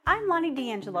Lonnie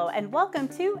D'Angelo, and welcome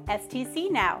to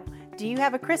STC Now. Do you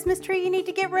have a Christmas tree you need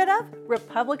to get rid of?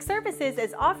 Republic Services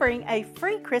is offering a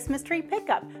free Christmas tree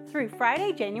pickup through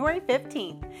Friday, January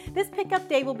 15th. This pickup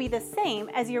day will be the same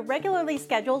as your regularly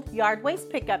scheduled yard waste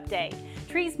pickup day.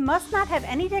 Trees must not have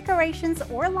any decorations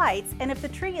or lights, and if the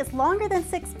tree is longer than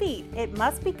 6 feet, it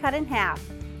must be cut in half.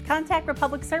 Contact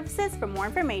Republic Services for more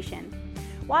information.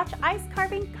 Watch ice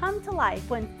carving come to life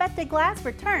when Fête de Glace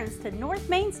returns to North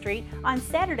Main Street on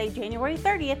Saturday, January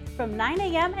 30th from 9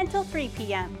 a.m. until 3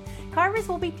 p.m. Carvers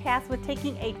will be tasked with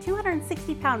taking a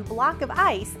 260-pound block of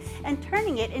ice and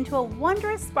turning it into a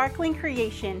wondrous sparkling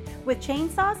creation with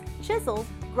chainsaws, chisels,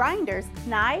 grinders,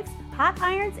 knives, hot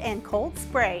irons, and cold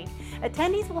spray.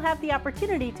 Attendees will have the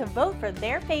opportunity to vote for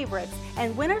their favorites,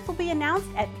 and winners will be announced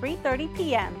at 3:30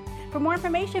 p.m. For more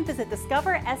information, visit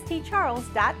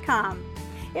discoverstcharles.com.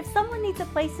 If someone needs a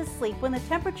place to sleep when the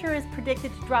temperature is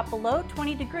predicted to drop below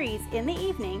 20 degrees in the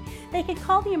evening, they can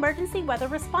call the Emergency Weather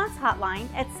Response Hotline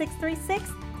at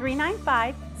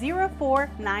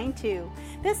 636-395-0492.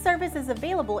 This service is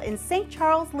available in St.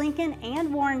 Charles, Lincoln,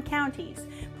 and Warren counties.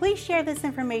 Please share this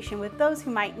information with those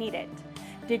who might need it.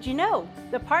 Did you know?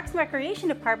 The Parks and Recreation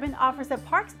Department offers a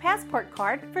Parks Passport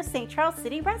card for St. Charles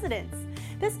City residents.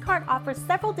 This card offers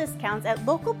several discounts at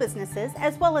local businesses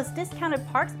as well as discounted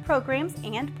parks programs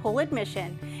and pool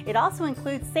admission. It also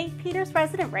includes St. Peter's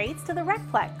resident rates to the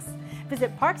Recplex.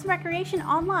 Visit Parks and Recreation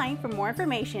online for more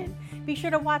information. Be sure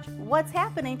to watch What's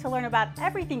Happening to learn about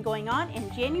everything going on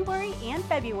in January and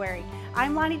February.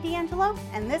 I'm Lonnie D'Angelo,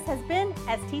 and this has been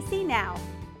STC Now.